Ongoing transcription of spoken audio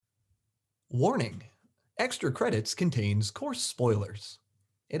Warning: Extra Credits contains course spoilers.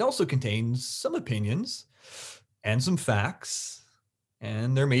 It also contains some opinions and some facts,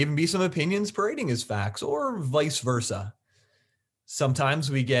 and there may even be some opinions parading as facts, or vice versa. Sometimes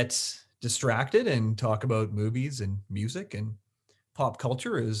we get distracted and talk about movies and music and pop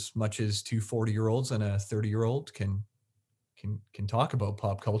culture as much as two 40-year-olds and a 30-year-old can talk about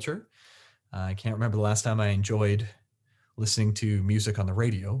pop culture. I can't remember the last time I enjoyed listening to music on the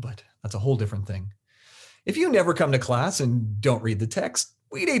radio, but that's a whole different thing. If you never come to class and don't read the text,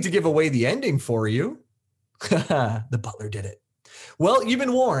 we'd hate to give away the ending for you. The butler did it. Well, you've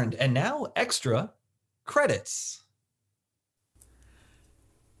been warned, and now extra credits.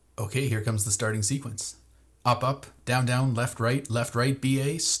 Okay, here comes the starting sequence. Up, up, down, down, left, right,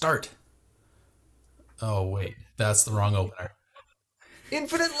 BA, start. Oh, wait, that's the wrong opener.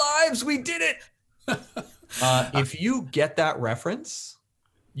 Infinite Lives, we did it! If you get that reference,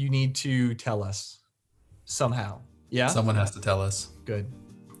 you need to tell us somehow. Yeah? Someone has to tell us. Good.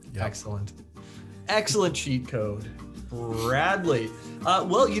 Yep. Excellent. Excellent cheat code. Bradley.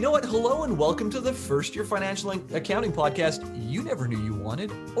 Well, you know what? Hello and welcome to the first year financial accounting podcast you never knew you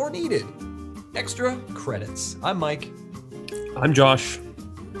wanted or needed. Extra credits. I'm Mike. I'm Josh.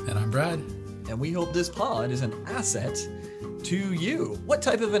 And I'm Brad. And we hope this pod is an asset to you. What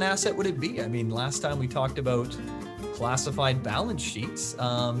type of an asset would it be? I mean, last time we talked about classified balance sheets.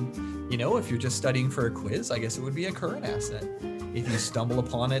 If you're just studying for a quiz, I guess it would be a current asset. If you stumble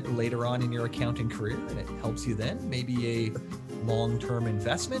upon it later on in your accounting career and it helps you then, maybe a long-term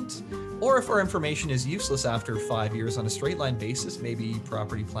investment. Or if our information is useless after 5 years on a straight line basis, maybe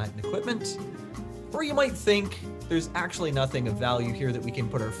property, plant, and equipment. Or you might think there's actually nothing of value here that we can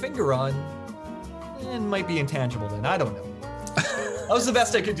put our finger on and might be intangible then. I don't know. That was the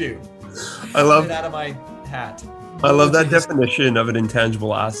best I could do. I love it out of my hat. I love that definition of an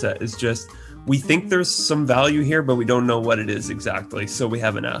intangible asset. Is just we think there's some value here, but we don't know what it is exactly. So we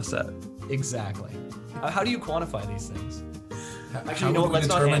have an asset. Exactly. How do you quantify these things? Actually, you know what? Let's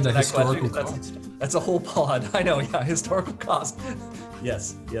not answer that question. That's a whole pod. I know. Yeah, historical cost.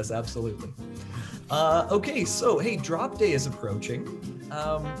 Yes, absolutely. Okay, so hey, drop day is approaching,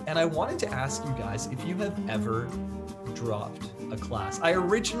 and I wanted to ask you guys if you have ever dropped a class. My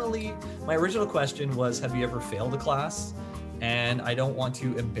original question was, have you ever failed a class? And I don't want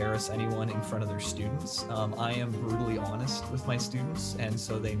to embarrass anyone in front of their students. I am brutally honest with my students, and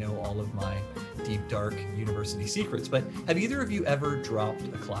so they know all of my deep, dark university secrets. But have either of you ever dropped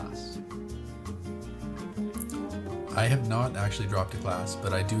a class? I have not actually dropped a class,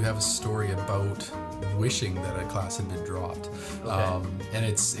 but I do have a story about wishing that a class had been dropped. Okay. And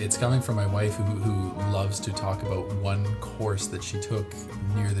it's coming from my wife who loves to talk about one course that she took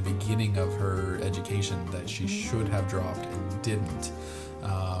near the beginning of her education that she should have dropped and didn't.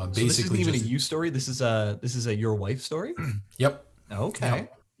 So this isn't even a you story? This is a your wife story? Yep. Okay. Now,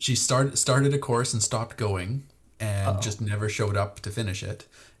 she started a course and stopped going and just never showed up to finish it.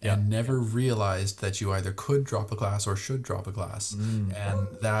 And never realized that you either could drop a class or should drop a class. And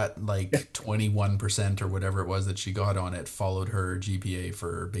that 21% or whatever it was that she got on it followed her GPA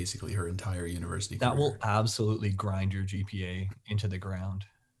for basically her entire university career. That will absolutely grind your GPA into the ground.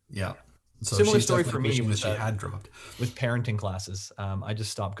 Yeah. So similar story for me that she had dropped. With parenting classes. I just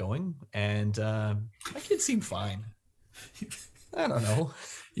stopped going and my kids seemed fine. I don't know.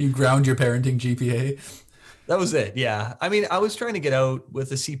 You ground your parenting GPA? That was it. Yeah. I mean, I was trying to get out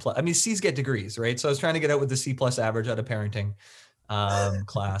with a C+. I mean, C's get degrees, right? So I was trying to get out with the C+ average out of parenting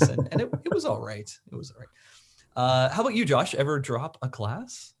class, and it was all right. It was all right. How about you, Josh? Ever drop a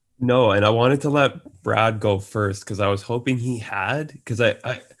class? No, and I wanted to let Brad go first because I was hoping he had, because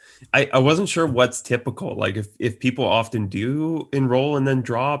I wasn't sure what's typical, like if people often do enroll and then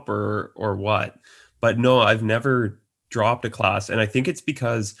drop or what. But no, I've never dropped a class, and I think it's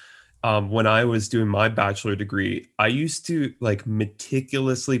because when I was doing my bachelor degree, I used to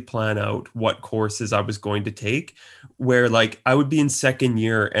meticulously plan out what courses I was going to take, where I would be in second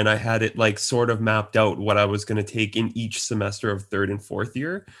year and I had it sort of mapped out what I was going to take in each semester of third and fourth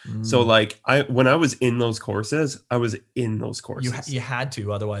year. So when I was in those courses, I was in those courses. You had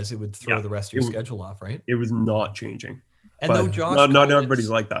to, otherwise it would throw the rest of your schedule off, right? It was not changing. And though Josh, not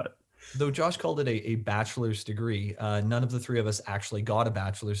everybody's like that. Though Josh called it a bachelor's degree, none of the three of us actually got a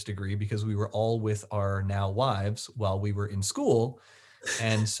bachelor's degree because we were all with our now wives while we were in school.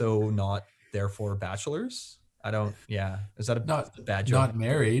 And so not therefore bachelors. Is that a bad joke? Not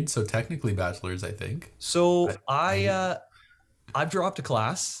married, so technically bachelors, I think. So I've dropped a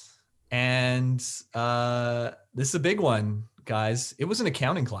class, and this is a big one, guys. It was an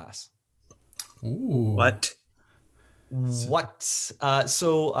accounting class. Ooh. What? What?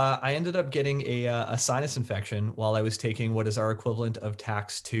 I ended up getting a sinus infection while I was taking what is our equivalent of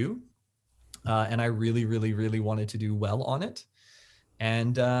Tax 2. And I really, really, really wanted to do well on it.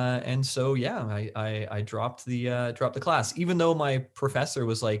 And so, yeah, I dropped the class, even though my professor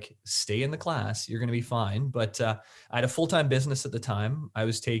was like, stay in the class, you're going to be fine. But I had a full-time business at the time. I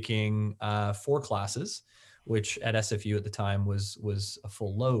was taking 4 classes, which at SFU at the time was a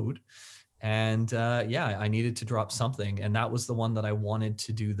full load. And yeah, I needed to drop something. And that was the one that I wanted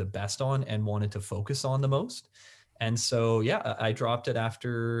to do the best on and wanted to focus on the most. And so, yeah, I dropped it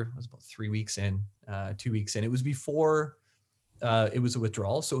after, it was about 3 weeks in, 2 weeks in. It was before it was a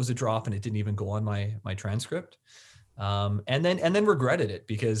withdrawal. So it was a drop and it didn't even go on my transcript. And then regretted it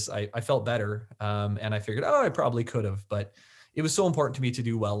because I felt better. And I figured, I probably could have, but it was so important to me to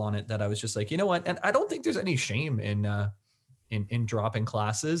do well on it that I was just like, you know what? And I don't think there's any shame in dropping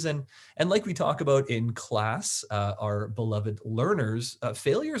classes. And like we talk about in class, our beloved learners,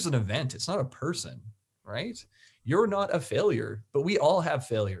 failure is an event. It's not a person, right? You're not a failure, but we all have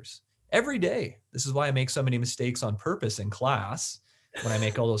failures every day. This is why I make so many mistakes on purpose in class. When I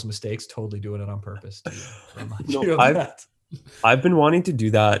make all those mistakes, totally doing it on purpose. I've been wanting to do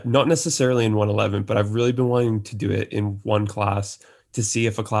that, not necessarily in 111, but I've really been wanting to do it in one class to see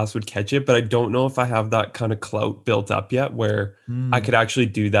if a class would catch it. But I don't know if I have that kind of clout built up yet where I could actually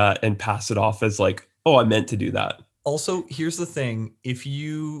do that and pass it off as like, oh, I meant to do that. Also, here's the thing. If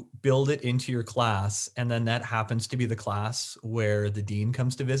you build it into your class and then that happens to be the class where the dean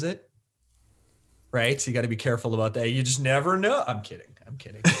comes to visit, right? So you got to be careful about that. You just never know. I'm kidding. Of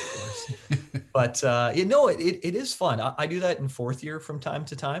course. But it is fun. I do that in 4th year from time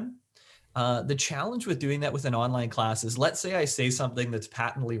to time. The challenge with doing that with an online class is, let's say I say something that's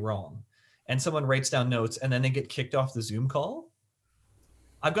patently wrong and someone writes down notes and then they get kicked off the Zoom call.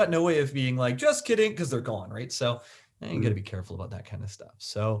 I've got no way of being like, just kidding, because they're gone, right? So you got to be careful about that kind of stuff.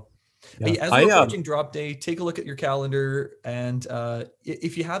 So as we're approaching drop day, take a look at your calendar. And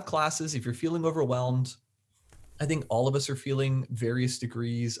if you have classes, if you're feeling overwhelmed, I think all of us are feeling various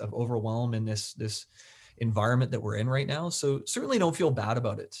degrees of overwhelm in this environment that we're in right now. So certainly don't feel bad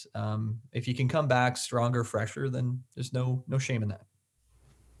about it. If you can come back stronger, fresher, then there's no shame in that.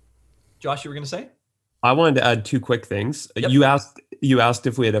 Josh, you were going to say? I wanted to add 2 quick things. Yep. You asked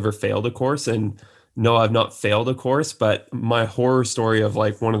if we had ever failed a course, and no, I've not failed a course, but my horror story of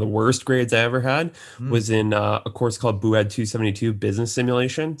like one of the worst grades I ever had was in a course called BUED 272 Business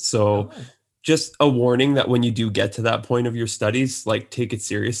Simulation. So just a warning that when you do get to that point of your studies, like take it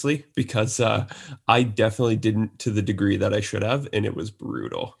seriously, because I definitely didn't to the degree that I should have, and it was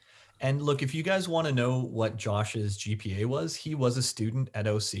brutal. And look, if you guys want to know what Josh's GPA was, he was a student at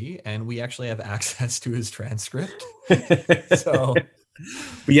OC, and we actually have access to his transcript. So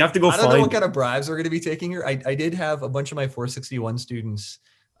but you have to go. I don't know what kind of bribes we're going to be taking here. I did have a bunch of my 461 students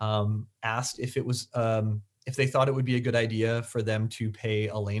asked if it was if they thought it would be a good idea for them to pay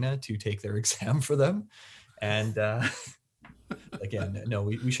Elena to take their exam for them, and again, no,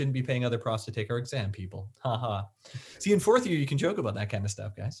 we shouldn't be paying other profs to take our exam, people. Haha. See, in 4th year, you can joke about that kind of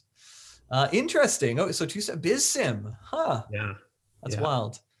stuff, guys. Interesting. Oh, so Biz Sim, huh? Yeah, that's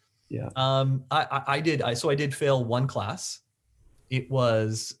wild. Yeah. I did fail 1 class. It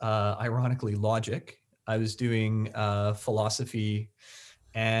was ironically logic. I was doing philosophy,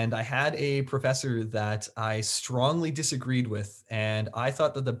 and I had a professor that I strongly disagreed with, and I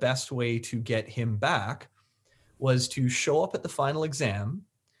thought that the best way to get him back was to show up at the final exam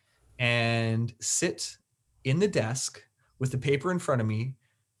and sit in the desk with the paper in front of me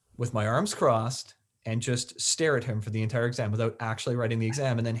with my arms crossed and just stare at him for the entire exam without actually writing the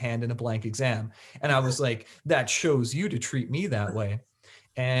exam, and then hand in a blank exam. And I was like, that shows you to treat me that way.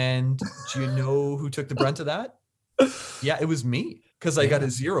 And do you know who took the brunt of that? Yeah, it was me, because I got a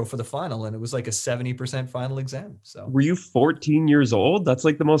 0 for the final, and it was like a 70% final exam. So were you 14 years old? That's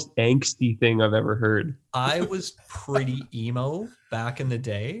like the most angsty thing I've ever heard. I was pretty emo back in the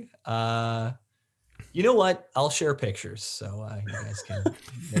day. You know what? I'll share pictures so you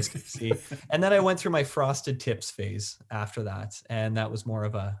guys can see. And then I went through my Frosted Tips phase after that, and that was more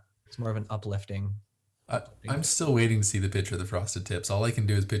of an uplifting. I'm still waiting to see the picture of the Frosted Tips. All I can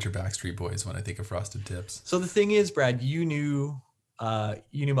do is picture Backstreet Boys when I think of Frosted Tips. So the thing is, Brad, you knew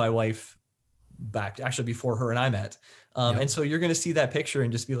my wife back actually before her and I met, and so you're going to see that picture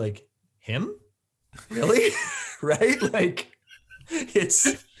and just be like, him, really? Right? Like,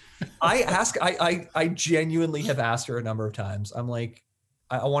 it's. I genuinely have asked her a number of times. I'm like,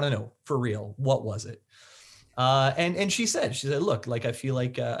 I want to know for real, what was it? And she said, look, like, I feel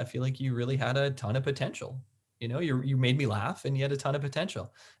like you really had a ton of potential. You know, you made me laugh and you had a ton of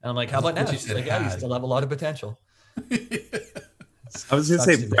potential. And I'm like, how about now? She's like, yeah, you still have a lot of potential. I was gonna Sucks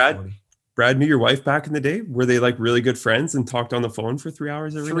say, to be Brad. 40. Brad knew your wife back in the day. Were they like really good friends and talked on the phone for 3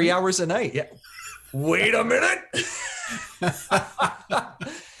 hours every 3 night? hours a night. Yeah. Wait a minute.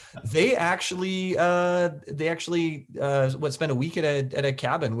 They actually spent a week at a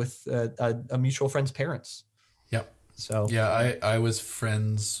cabin with a mutual friend's parents. Yep. So yeah, I was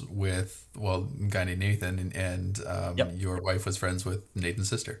friends with a guy named Nathan, and Yep. your wife was friends with Nathan's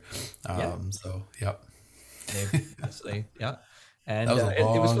sister. Yeah. So yep. Yeah. And That was a it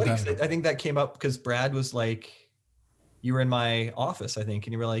was long funny time 'cause ago. I think that came up because Brad was like, you were in my office, I think,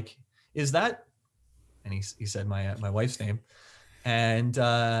 and you were like, "Is that?" And he said my wife's name, and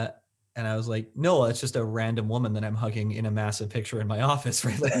I was like, "No, it's just a random woman that I'm hugging in a massive picture in my office,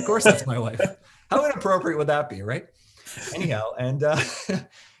 right? Like, of course that's my wife. How inappropriate would that be, right?" Anyhow, and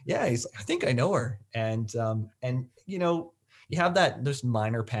yeah, he's like, "I think I know her," and you know, you have that this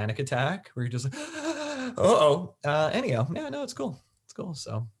minor panic attack where you're just like, "Uh-oh." Anyhow, yeah, no, it's cool. It's cool.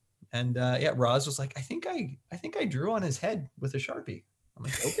 So, and yeah, Roz was like, I think I drew on his head with a Sharpie. I'm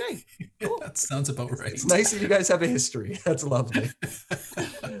like, okay, cool. That sounds about right. It's nice that you guys have a history. That's lovely.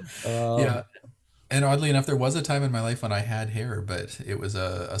 Yeah. And oddly enough, there was a time in my life when I had hair, but it was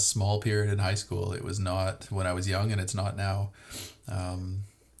a small period in high school. It was not when I was young, and it's not now.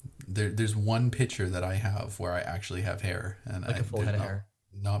 There's one picture that I have where I actually have hair, and Like a full head of hair.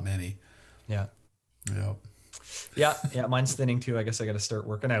 Not many. Yeah. Yeah. Yeah. Mine's thinning too. I guess I got to start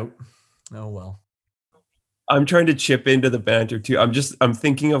working out. Oh, well. I'm trying to chip into the banter too. I'm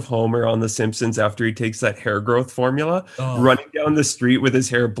thinking of Homer on The Simpsons after he takes that hair growth formula, running down the street with his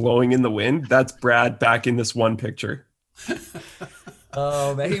hair blowing in the wind. That's Brad back in this one picture.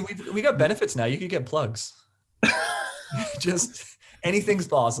 Oh, man. Hey, we got benefits now. You could get plugs. Just anything's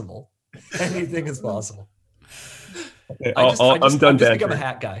possible. Anything is possible. Okay, I'm done. I just think I'm a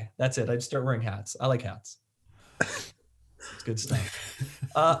hat guy. That's it. I just start wearing hats. I like hats. It's good stuff.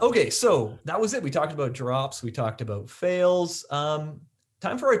 Okay, so that was it. We talked about drops. We talked about fails. Time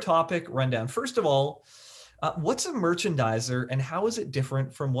for our topic rundown. First of all, what's a merchandiser and how is it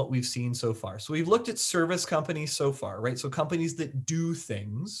different from what we've seen so far? So we've looked at service companies so far, right? So companies that do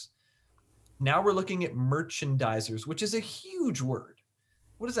things. Now we're looking at merchandisers, which is a huge word.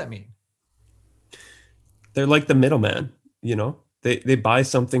 What does that mean? They're like the middleman, you know? They buy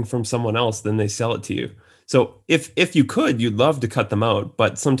something from someone else, then they sell it to you. So if you could, you'd love to cut them out,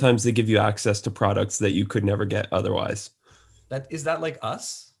 but sometimes they give you access to products that you could never get otherwise. Is that like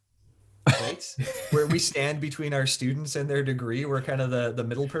us? Right? Where we stand between our students and their degree. We're kind of the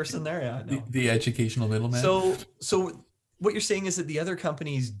middle person there. Yeah, no. The educational middleman. So what you're saying is that the other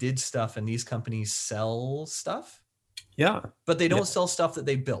companies did stuff and these companies sell stuff? Yeah. But they don't sell stuff that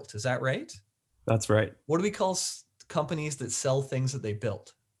they built. Is that right? That's right. What do we call companies that sell things that they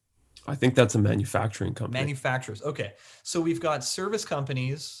built? I think that's a manufacturing company. Manufacturers. Okay. So we've got service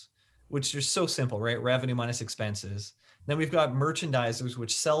companies, which are so simple, right? Revenue minus expenses. Then we've got merchandisers,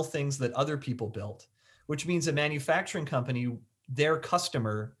 which sell things that other people built, which means a manufacturing company, their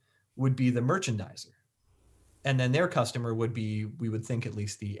customer would be the merchandiser. And then their customer would be, we would think at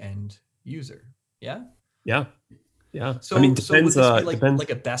least the end user. Yeah? Yeah. Yeah. So, I mean, so would depends, this be depends. like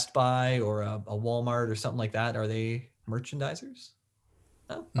a Best Buy or a Walmart or something like that? Are they merchandisers?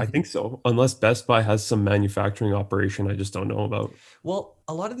 No? I think so. Unless Best Buy has some manufacturing operation I just don't know about. Well,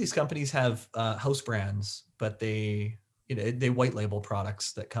 a lot of these companies have house brands, but they white label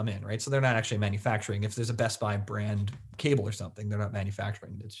products that come in, right? So they're not actually manufacturing. If there's a Best Buy brand cable or something, they're not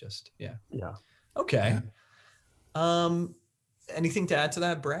manufacturing. It's just, yeah. Okay. Yeah. Anything to add to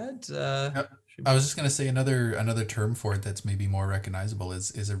that, Brad? I was just going to say another term for it that's maybe more recognizable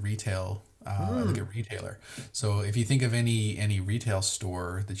is a retail, like a retailer. So if you think of any retail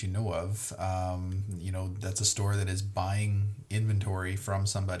store that you know of, that's a store that is buying inventory from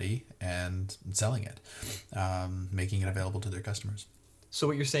somebody and selling it, making it available to their customers. So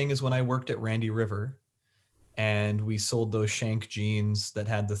what you're saying is when I worked at Randy River and we sold those Shank jeans that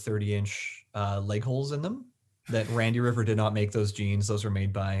had the 30-inch leg holes in them, that Randy River did not make those jeans. Those were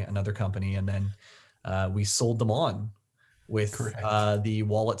made by another company. And then we sold them on with the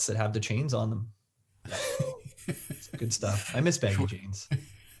wallets that have the chains on them. It's good stuff. I miss baggy jeans.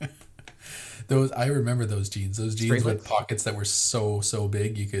 I remember those jeans. Those jeans with pockets that were so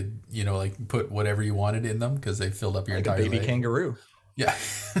big you could, like put whatever you wanted in them because they filled up your like entire a baby leg. Kangaroo. Yeah.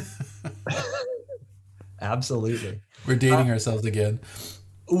 Absolutely. We're dating ourselves again.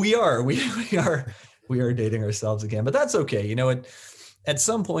 We are. We are dating ourselves again, but that's okay. You know what? At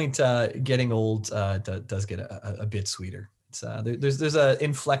some point, getting old does get a bit sweeter. It's, there's an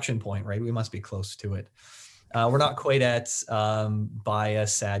inflection point, right? We must be close to it. We're not quite at buy a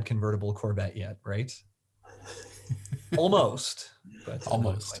sad convertible Corvette yet, right? Almost, but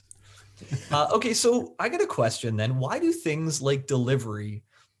Almost. okay, so I got a question then. Why do things like delivery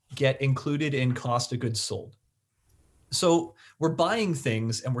get included in cost of goods sold? So we're buying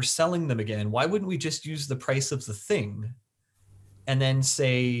things and we're selling them again. Why wouldn't we just use the price of the thing and then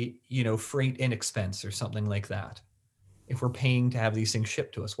say, freight in expense or something like that? If we're paying to have these things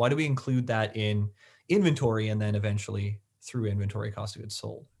shipped to us, why do we include that in inventory and then eventually through inventory cost of goods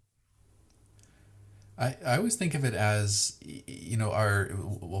sold? I always think of it as,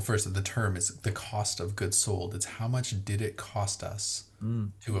 first the term is the cost of goods sold. It's how much did it cost us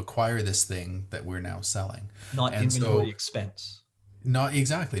to acquire this thing that we're now selling. Not And inventory so, expense. not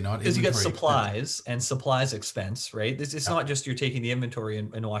exactly, not Because you got inventory supplies and supplies expense, right? It's not just you're taking the inventory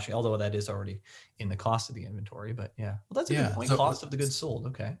and washing, although that is already in the cost of the inventory. But yeah, well, that's a good Yeah. point. Cost of the goods sold.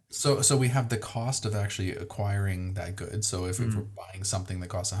 Okay. So we have the cost of actually acquiring that good. So if we're buying something that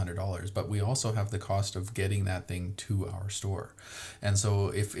costs $100, but we also have the cost of getting that thing to our store. And so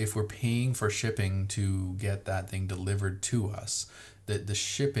if we're paying for shipping to get that thing delivered to us, the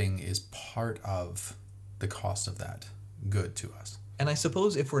shipping is part of the cost of that good to us. And I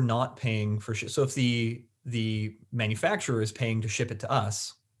suppose if we're not paying for so if the manufacturer is paying to ship it to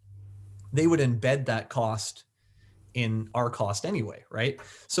us, they would embed that cost in our cost anyway, right?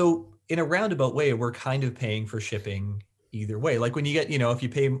 So in a roundabout way, we're kind of paying for shipping either way. Like when you get, if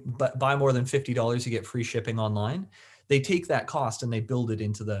you buy more than $50, you get free shipping online. They take that cost and they build it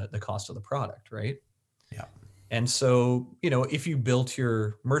into the cost of the product, right? Yeah. And so, if you built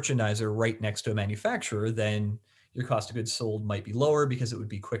your merchandiser right next to a manufacturer, then your cost of goods sold might be lower because it would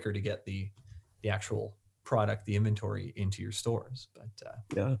be quicker to get the actual product, the inventory into your stores. But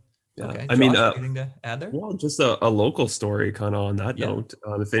Yeah. okay. I Josh, mean, anything to add there? well, just a local story kind of on that note.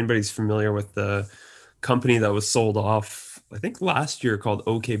 If anybody's familiar with the company that was sold off, I think last year, called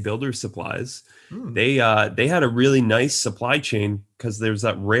OK Builder Supplies, they had a really nice supply chain because there's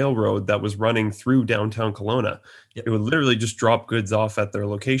that railroad that was running through downtown Kelowna. It would literally just drop goods off at their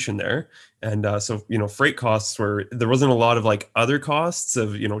location there. And so, freight costs there wasn't a lot of like other costs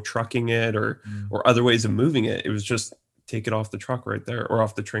of, trucking it or other ways of moving it. It was just take it off the truck right there or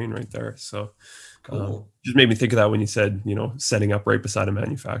off the train right there. So cool. Just made me think of that when you said, setting up right beside a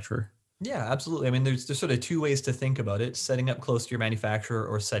manufacturer. Yeah, absolutely. I mean, there's sort of two ways to think about it: setting up close to your manufacturer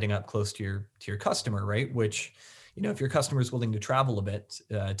or setting up close to your customer, right? Which, if your customer is willing to travel a bit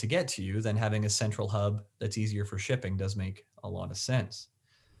to get to you, then having a central hub that's easier for shipping does make a lot of sense.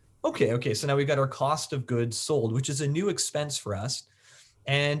 Okay. So now we've got our cost of goods sold, which is a new expense for us.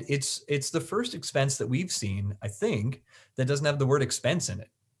 And it's the first expense that we've seen, I think, that doesn't have the word expense in it.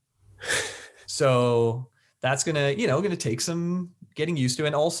 So that's gonna take some getting used to.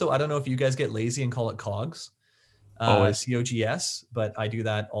 And also, I don't know if you guys get lazy and call it COGS, COGS, but I do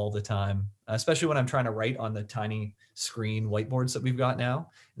that all the time, especially when I'm trying to write on the tiny screen whiteboards that we've got now.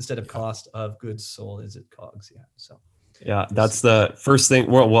 Instead of cost of goods sold, is it COGS? Yeah. So yeah, that's the first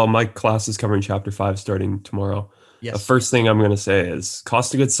thing. Well, my class is covering chapter 5 starting tomorrow. Yes. The first thing I'm going to say is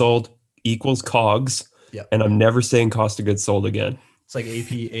cost of goods sold equals COGS. Yep. And I'm never saying cost of goods sold again. It's like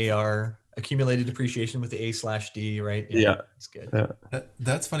APAR, accumulated depreciation with the A/D, right? Yeah. It's good. Yeah.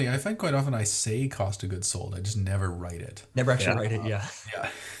 That's funny. I find quite often I say cost of goods sold. I just never write it. Never actually write it. Yeah. Yeah.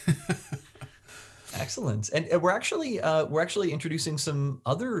 Excellent. And we're actually introducing some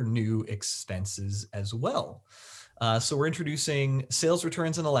other new expenses as well. So we're introducing sales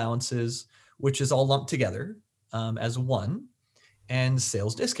returns and allowances, which is all lumped together as one, and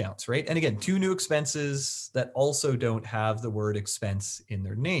sales discounts, right? And again, two new expenses that also don't have the word expense in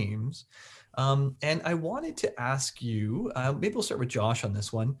their names. And I wanted to ask you, maybe we'll start with Josh on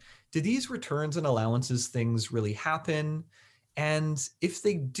this one. Do these returns and allowances things really happen? And if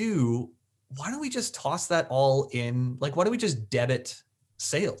they do, why don't we just toss that all in? Like, why don't we just debit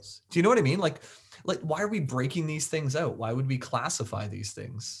sales? Do you know what I mean? Like, why are we breaking these things out? Why would we classify these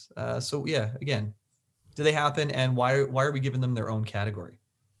things? So yeah, again, do they happen, and why are we giving them their own category?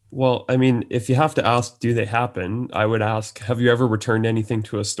 Well, I mean, if you have to ask, do they happen? I would ask, have you ever returned anything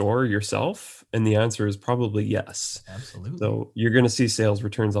to a store yourself? And the answer is probably yes. Absolutely. So you're going to see sales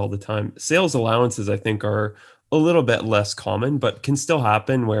returns all the time. Sales allowances, I think, are a little bit less common, but can still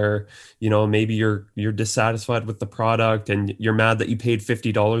happen where, maybe you're dissatisfied with the product and you're mad that you paid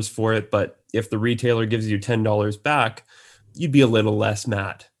 $50 for it. But if the retailer gives you $10 back, you'd be a little less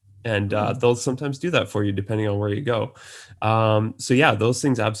mad. And they'll sometimes do that for you depending on where you go. So yeah, those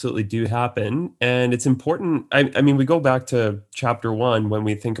things absolutely do happen. And it's important. I mean, we go back to chapter 1 when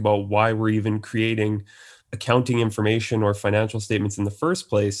we think about why we're even creating accounting information or financial statements in the first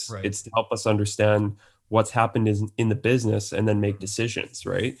place. Right. It's to help us understand what's happened in the business and then make decisions,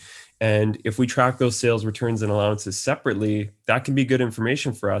 right? And if we track those sales returns and allowances separately, that can be good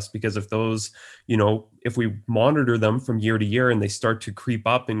information for us, because if those, if we monitor them from year to year and they start to creep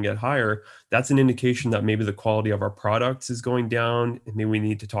up and get higher, that's an indication that maybe the quality of our products is going down, and maybe we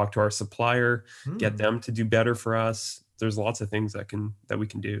need to talk to our supplier, get them to do better for us. There's lots of things that we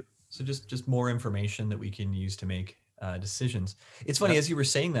can do. So just more information that we can use to make decisions. It's funny, as you were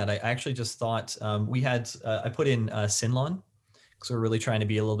saying that, I actually just thought I put in Synlon, because we're really trying to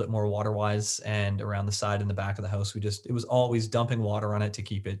be a little bit more water wise, and around the side and the back of the house, it was always dumping water on it to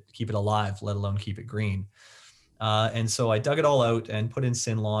keep it alive, let alone keep it green. And so I dug it all out and put in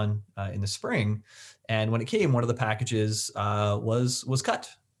Synlon in the spring. And when it came, one of the packages was cut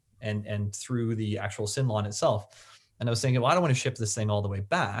and through the actual Synlon itself. And I was thinking, well, I don't want to ship this thing all the way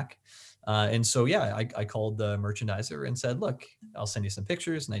back. And so, I called the merchandiser and said, look, I'll send you some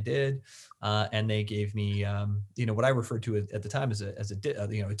pictures. And I did. And they gave me, what I referred to at the time as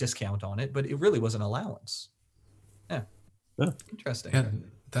a discount on it, but it really was an allowance. Yeah. Interesting. Yeah,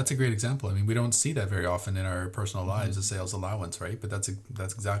 that's a great example. I mean, we don't see that very often in our personal lives, a sales allowance, right? But that's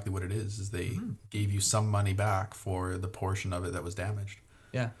exactly what it is they gave you some money back for the portion of it that was damaged.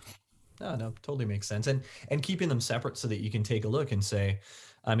 Yeah. No, totally makes sense. And keeping them separate so that you can take a look and say,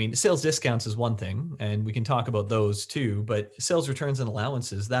 I mean, sales discounts is one thing, and we can talk about those too, but sales returns and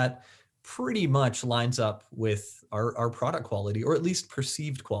allowances, that pretty much lines up with our product quality, or at least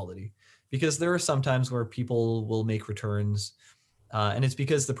perceived quality, because there are some times where people will make returns and it's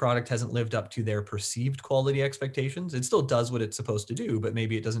because the product hasn't lived up to their perceived quality expectations. It still does what it's supposed to do, but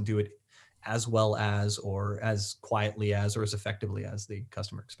maybe it doesn't do it as well as, or as quietly as, or as effectively as the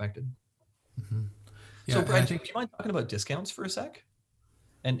customer expected. Mm-hmm. Yeah, so Brad, do you mind talking about discounts for a sec?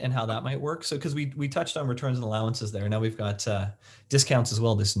 And how that might work? So, because we touched on returns and allowances there. Now we've got discounts as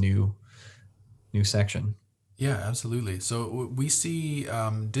well, this new section. Yeah, absolutely. So we see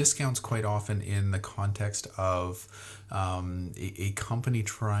discounts quite often in the context of a company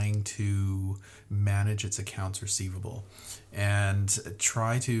trying to manage its accounts receivable and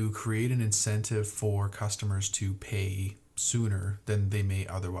try to create an incentive for customers to pay sooner than they may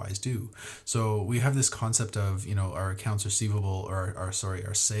otherwise do. So we have this concept of, our accounts receivable, or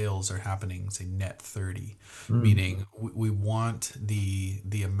our sales are happening, say, net 30, meaning we want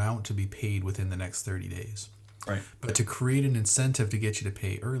the amount to be paid within the next 30 days. Right. But to create an incentive to get you to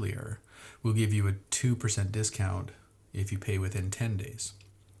pay earlier, we'll give you a 2% discount if you pay within 10 days.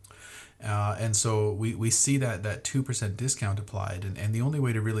 And so we see that 2% discount applied. And the only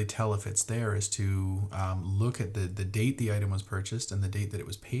way to really tell if it's there is to look at the date the item was purchased and the date that it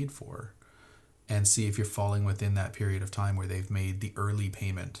was paid for, and see if you're falling within that period of time where they've made the early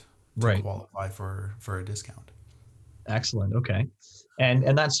payment to qualify for a discount. Excellent. Okay.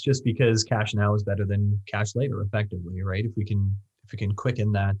 And that's just because cash now is better than cash later, effectively, right? If we can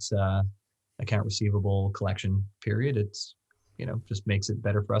quicken that account receivable collection period, it's just makes it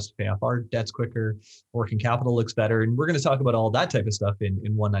better for us to pay off our debts quicker. Working capital looks better. And we're going to talk about all that type of stuff in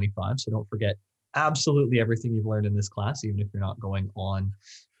 195. So don't forget absolutely everything you've learned in this class, even if you're not going on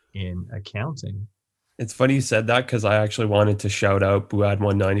in accounting. It's funny you said that, because I actually wanted to shout out Buad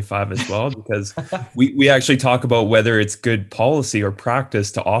 195 as well, because we actually talk about whether it's good policy or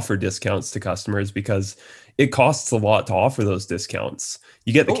practice to offer discounts to customers, because it costs a lot to offer those discounts.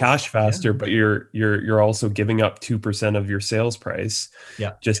 You get the cash faster, but you're also giving up 2% of your sales price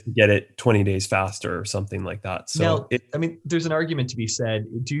just to get it 20 days faster or something like that. So now, there's an argument to be said.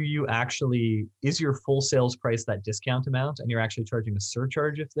 Is your full sales price that discount amount, and you're actually charging a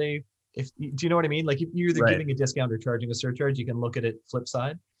surcharge do you know what I mean? Like, if you're either giving a discount or charging a surcharge, you can look at it flip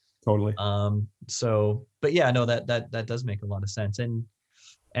side. Totally. But yeah, no, that does make a lot of sense. And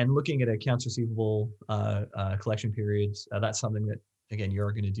looking at accounts receivable collection periods, that's something that, again,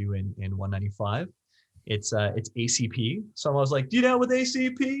 you're going to do in 195. It's ACP. So I was like, do you know with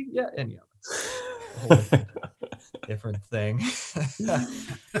ACP? Yeah, and a whole different thing.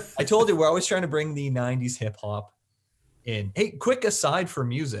 I told you we're always trying to bring the 90s hip hop in. Hey, quick aside for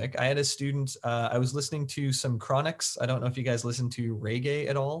music, I had a student, I was listening to some Chronix. I don't know if you guys listen to reggae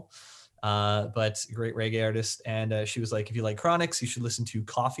at all, but great reggae artist. And she was like, if you like Chronix, you should listen to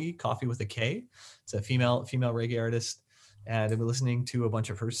Coffee with a K. It's a female reggae artist. And I've been listening to a bunch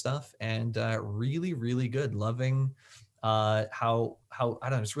of her stuff, and really, really good. Loving how I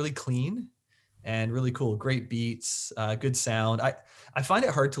don't know, it's really clean and really cool. Great beats, good sound. I find it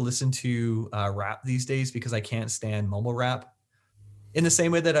hard to listen to rap these days because I can't stand mumble rap in the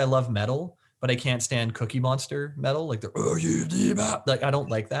same way that I love metal, but I can't stand Cookie Monster metal. Like I don't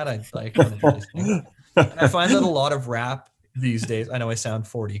like that. I find that a lot of rap these days, I know I sound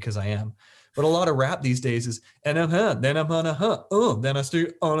 40 because I am, But a lot of rap these days is and then I'm on a then I stay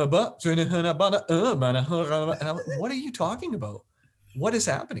on a butt and I'm like, what are you talking about? What is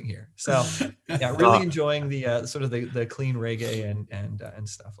happening here? So yeah, really enjoying the sort of the clean reggae and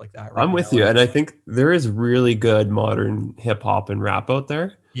stuff like that. I'm with you, and I think there is really good modern hip hop and rap out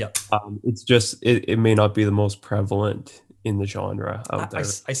there. Yep. It's just it may not be the most prevalent in the genre out there.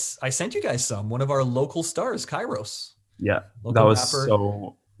 I sent you guys one of our local stars, Kairos. Yeah, that was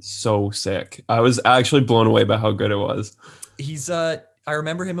rapper. so sick. I was actually blown away by how good it was. He's I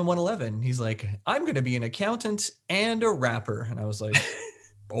remember him in 111. He's like, I'm going to be an accountant and a rapper. And I was like,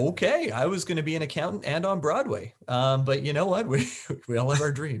 okay, I was going to be an accountant and on Broadway. But you know what? We all have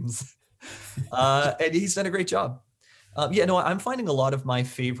our dreams. And he's done a great job. I'm finding a lot of my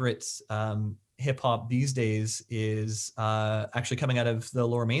favorite hip hop these days is actually coming out of the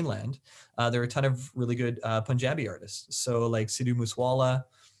Lower Mainland. There are a ton of really good Punjabi artists. So like Sidhu Moosewala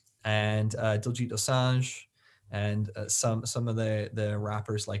and Diljit Dosanjh. And some of the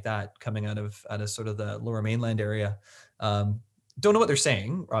rappers like that coming out of sort of the Lower Mainland area. Don't know what they're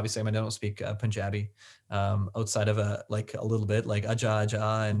saying. Obviously, I don't speak Punjabi outside of a little bit like aja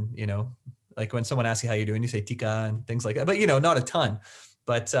aja, and like when someone asks you how you're doing, you say tika and things like that. But not a ton.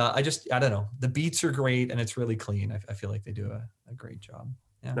 But I don't know. The beats are great and it's really clean. I feel like they do a great job.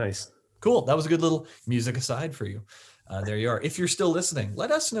 Yeah. Nice. Cool. That was a good little music aside for you. There you are. If you're still listening,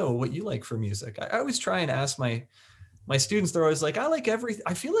 let us know what you like for music. I always try and ask my students. They're always like, I like everything.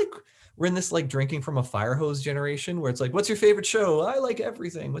 I feel like we're in this like drinking from a fire hose generation where it's like, what's your favorite show? I like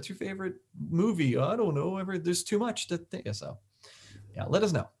everything. What's your favorite movie? I don't know. There's too much to think. So yeah, let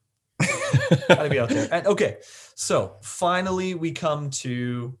us know. Gotta be out there. And okay, so finally we come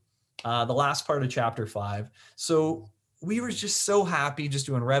to the last part of chapter 5. So we were just so happy just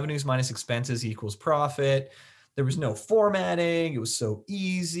doing revenues minus expenses equals profit. There was no formatting. It was so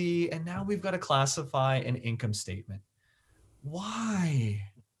easy. And now we've got to classify an income statement. Why?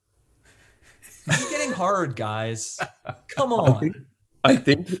 It's getting hard, guys. Come on. I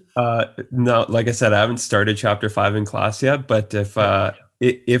think no, like I said, I haven't started chapter 5 in class yet, but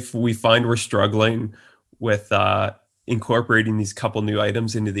if we find we're struggling with incorporating these couple new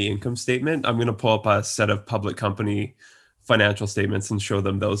items into the income statement, I'm going to pull up a set of public company financial statements and show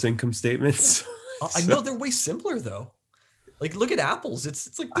them those income statements. I know they're way simpler though. Like look at Apple's.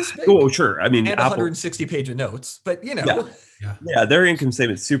 It's like this big. Oh, sure. I mean, and 160 page of notes, but Yeah, their income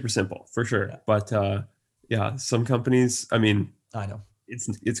statement's super simple for sure. Yeah. But some companies, I mean, I know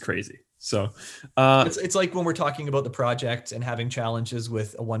it's crazy. So it's like when we're talking about the project and having challenges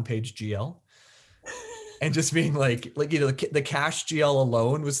with a 1-page GL and just being like the cash GL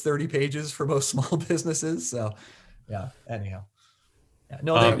alone was 30 pages for most small businesses. So yeah, anyhow.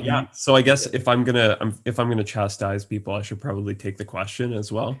 So I guess if I'm gonna chastise people, I should probably take the question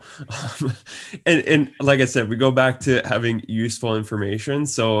as well. And like I said, we go back to having useful information.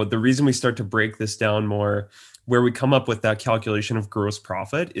 So the reason we start to break this down more, where we come up with that calculation of gross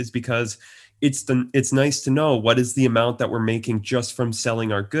profit, is because it's nice to know what is the amount that we're making just from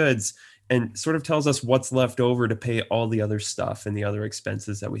selling our goods, and sort of tells us what's left over to pay all the other stuff and the other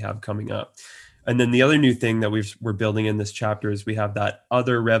expenses that we have coming up. And then the other new thing that we're building in this chapter is we have that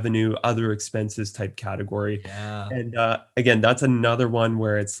other revenue, other expenses type category. Yeah. And again, that's another one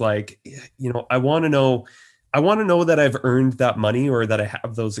where it's like, I want to know that I've earned that money or that I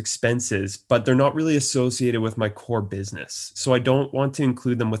have those expenses, but they're not really associated with my core business. So I don't want to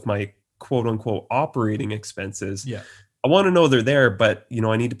include them with my quote unquote operating expenses. Yeah. I want to know they're there, but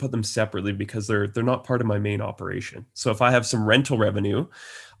I need to put them separately because they're not part of my main operation. So if I have some rental revenue,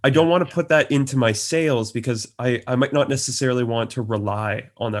 I don't want to put that into my sales because I might not necessarily want to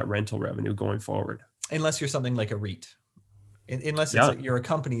rely on that rental revenue going forward. Unless you're something like a REIT. Unless it's you're a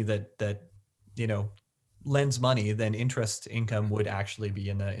company that lends money, then interest income would actually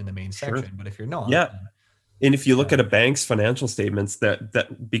be in the main section. But if you're not, and if you look at a bank's financial statements,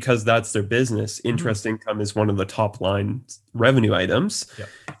 that because that's their business, interest income is one of the top line revenue items. Yep.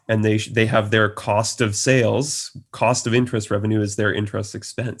 And they have their cost of sales, cost of interest revenue is their interest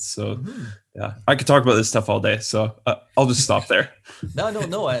expense. So I could talk about this stuff all day. So I'll just stop there.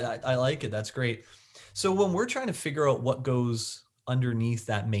 No. I like it. That's great. So when we're trying to figure out what goes underneath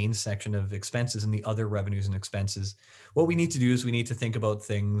that main section of expenses and the other revenues and expenses, what we need to do is we need to think about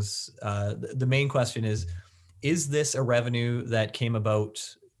things. The main question is this a revenue that came about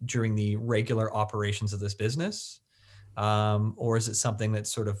during the regular operations of this business? Or is it something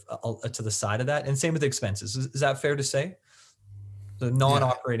that's sort of to the side of that? And same with expenses. Is that fair to say? The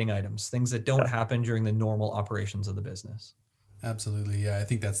non-operating items, things that don't happen during the normal operations of the business. Absolutely. Yeah, I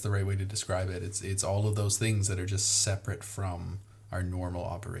think that's the right way to describe it. It's all of those things that are just separate from our normal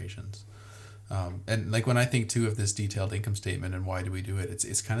operations. And like when I think too of this detailed income statement and why do we do it,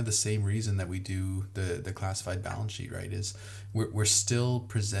 it's kind of the same reason that we do the classified balance sheet, right? Is we're still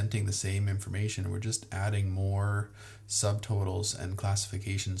presenting the same information. We're just adding more subtotals and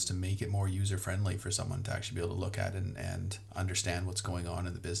classifications to make it more user friendly for someone to actually be able to look at and understand what's going on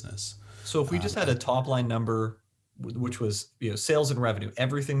in the business. So if we just had a top line number, which was, sales and revenue,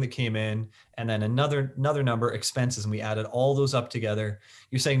 everything that came in, and then another number, expenses, and we added all those up together,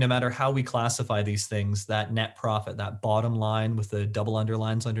 you're saying no matter how we classify these things, that net profit, that bottom line with the double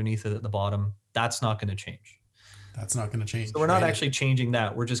underlines underneath it at the bottom, that's not going to change. That's not going to change. So we're not actually changing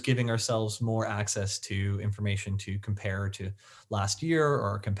that. We're just giving ourselves more access to information to compare to last year or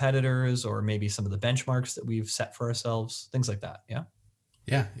our competitors, or maybe some of the benchmarks that we've set for ourselves, things like that. Yeah.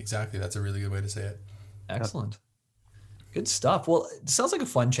 Yeah, exactly. That's a really good way to say it. Excellent. Good stuff. Well, it sounds like a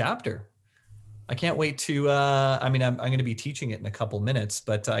fun chapter. I can't wait to, I'm going to be teaching it in a couple minutes,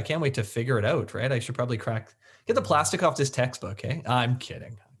 but I can't wait to figure it out, right? I should probably get the plastic off this textbook, eh? I'm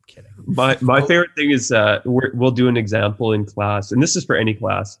kidding. My favorite thing is we'll do an example in class, and this is for any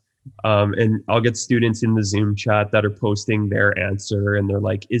class. And I'll get students in the Zoom chat that are posting their answer, and they're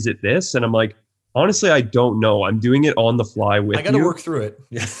like, "Is it this?" And I'm like, "Honestly, I don't know. I'm doing it on the fly with you. I got to work through it."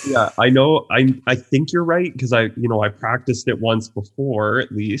 Yeah, I know. I think you're right because I practiced it once before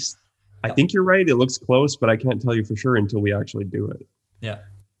at least. I think you're right. It looks close, but I can't tell you for sure until we actually do it. Yeah.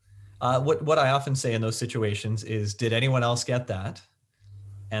 What I often say in those situations is, "Did anyone else get that?"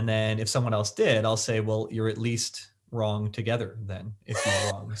 And then if someone else did, I'll say, "Well, you're at least wrong together then, if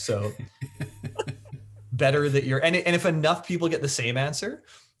you're wrong." So better that you're, and if enough people get the same answer,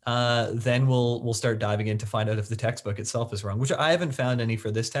 then we'll start diving in to find out if the textbook itself is wrong, which I haven't found any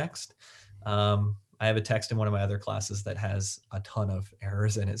for this text. I have a text in one of my other classes that has a ton of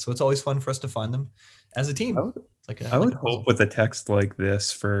errors in it. So it's always fun for us to find them as a team. I would hope with a text like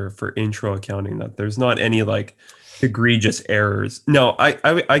this for intro accounting that there's not any like egregious errors. No,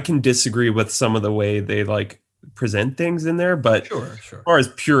 I can disagree with some of the way they like present things in there, but sure. As far as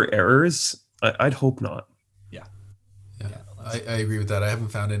pure errors, I'd hope not. Yeah, I agree with that. I haven't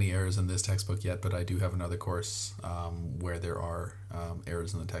found any errors in this textbook yet, but I do have another course where there are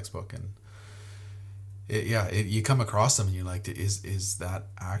errors in the textbook, and you come across them and you're like, is that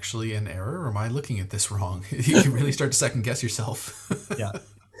actually an error, or am I looking at this wrong? You really start to second guess yourself. Yeah,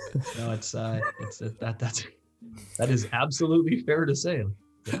 no, that is absolutely fair to say.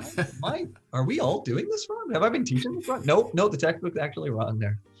 Are we all doing this wrong? Have I been teaching this wrong? No, the textbook's actually wrong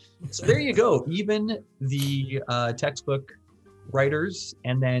there. So there you go. Even the textbook writers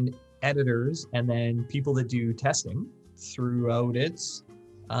and then editors and then people that do testing throughout it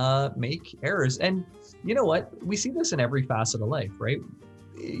make errors. And you know what? We see this in every facet of life, right?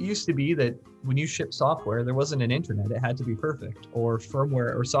 It used to be that when you ship software, there wasn't an internet. It had to be perfect, or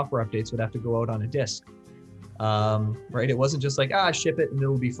firmware or software updates would have to go out on a disk. Right? It wasn't just like, ship it and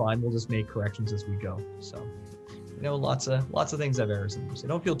it'll be fine. We'll just make corrections as we go. So, lots of things have errors in them. So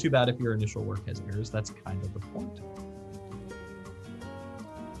don't feel too bad if your initial work has errors. That's kind of the point.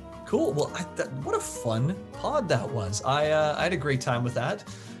 Cool. Well, what a fun pod that was. I had a great time with that.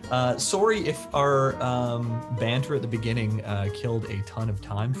 Sorry if our banter at the beginning killed a ton of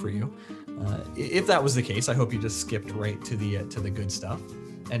time for you. If that was the case, I hope you just skipped right to the good stuff.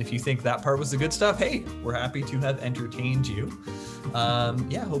 And if you think that part was the good stuff, hey, we're happy to have entertained you.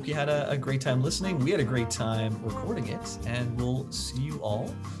 Hope you had a great time listening. We had a great time recording it, and we'll see you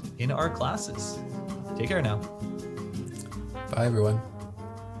all in our classes. Take care now. Bye, everyone.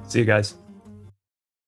 See you guys.